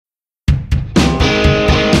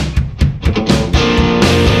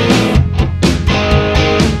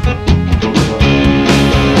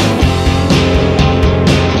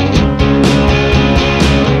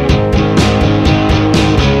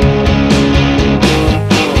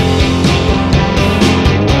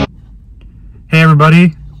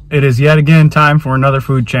everybody, it is yet again time for another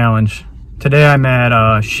food challenge. Today I'm at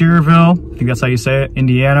Schererville, I think that's how you say it,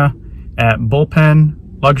 Indiana, at Bullpen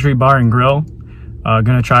Luxury Bar and Grill.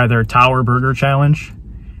 Gonna try their Tower Burger Challenge.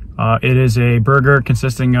 It is a burger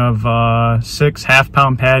consisting of 6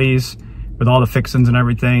 half-pound patties with all the fixings and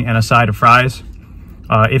everything, and a side of fries.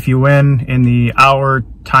 If you win in the hour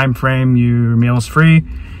time frame, your meal is free.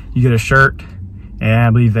 You get a shirt, and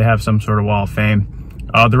I believe they have some sort of wall of fame.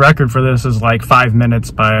 The record for this is like 5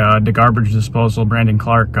 minutes by the garbage disposal, Brandon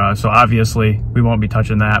Clark. So obviously we won't be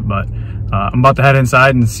touching that, but I'm about to head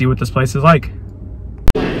inside and see what this place is like.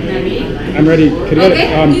 I'm ready. Can I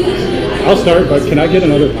get, I'll start, but can I get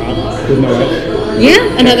another pop with no ice?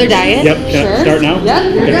 Yeah, another diet. Yep. Can I start now? Yep.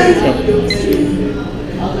 Okay, let's go.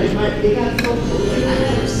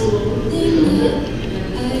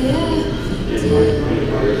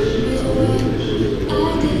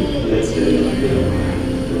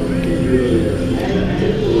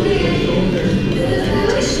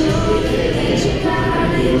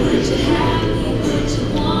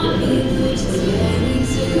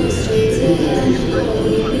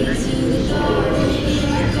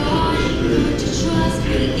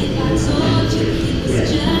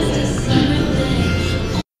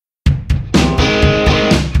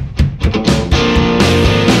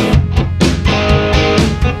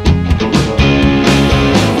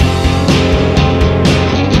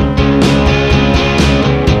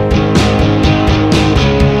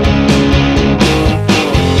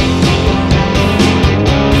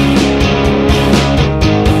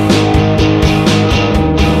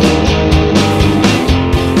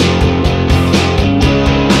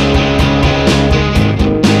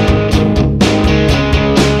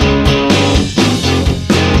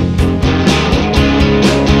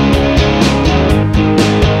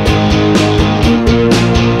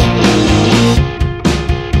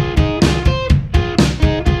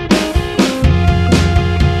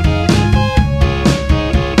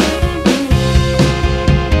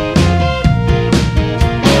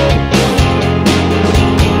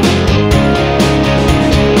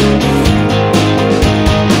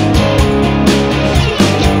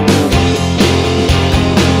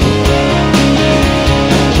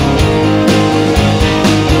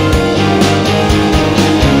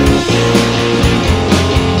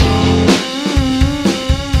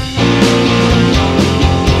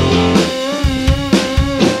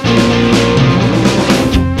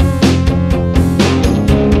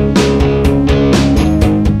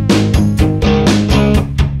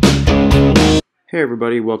 Hey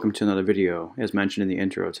everybody, welcome to another video. As mentioned in the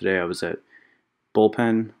intro, today I was at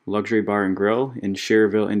Bullpen Luxury Bar and Grill in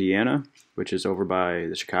Schererville, Indiana, which is over by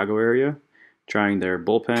the Chicago area, trying their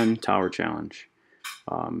Bullpen Tower Challenge.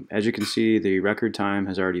 As you can see, the record time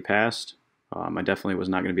has already passed. I definitely was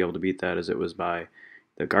not going to be able to beat that, as it was by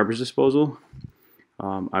the garbage disposal.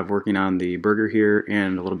 I'm working on the burger here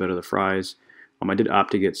and a little bit of the fries. I did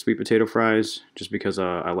opt to get sweet potato fries just because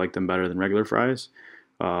I like them better than regular fries.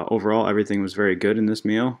 Overall, everything was very good in this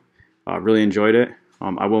meal. Really enjoyed it.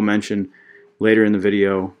 I will mention later in the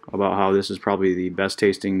video about how this is probably the best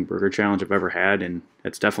tasting burger challenge I've ever had, and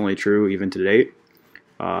it's definitely true even to date.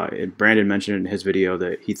 Brandon mentioned in his video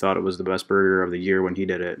that he thought it was the best burger of the year when he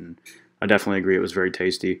did it, and I definitely agree. It was very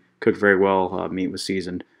tasty, cooked very well, meat was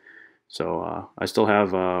seasoned. So I still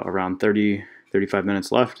have around 30-35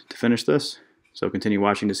 minutes left to finish this, so continue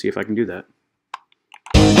watching to see if I can do that.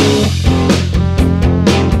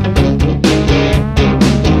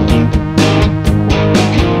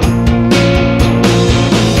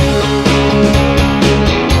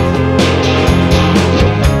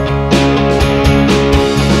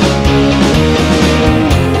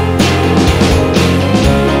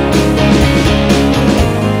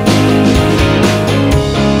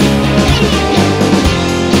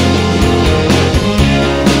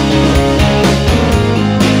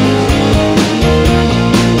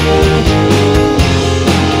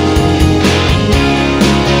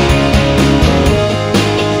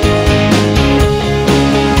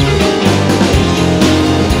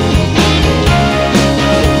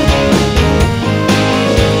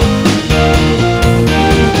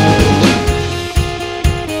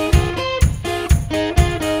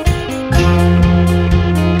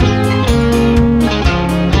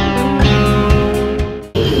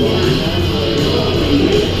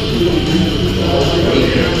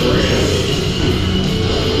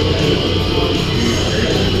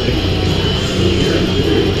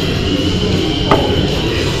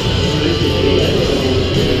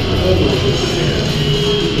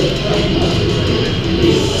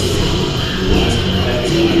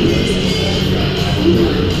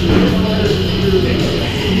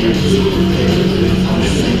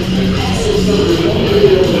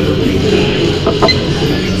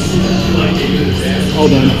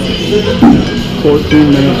 14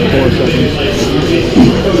 minutes, 4 seconds.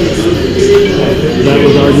 That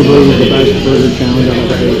was arguably the best burger challenge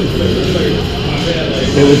I've ever ate.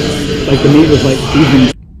 It was like the meat was like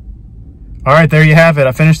even. All right, there you have it.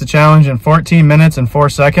 I finished the challenge in 14 minutes and 4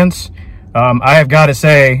 seconds. I have got to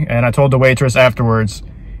say, and I told the waitress afterwards,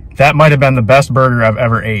 that might have been the best burger I've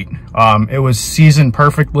ever ate. It was seasoned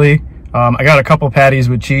perfectly. I got a couple patties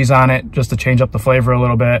with cheese on it just to change up the flavor a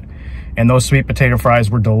little bit. And those sweet potato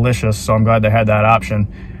fries were delicious, so I'm glad they had that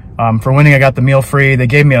option. For winning, I got the meal free. They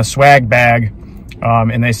gave me a swag bag,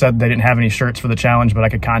 and they said they didn't have any shirts for the challenge, but I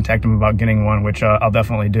could contact them about getting one, which I'll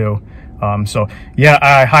definitely do. So yeah,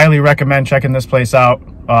 I highly recommend checking this place out.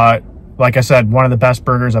 Like I said, one of the best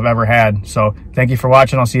burgers I've ever had. So thank you for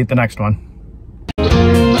watching. I'll see you at the next one.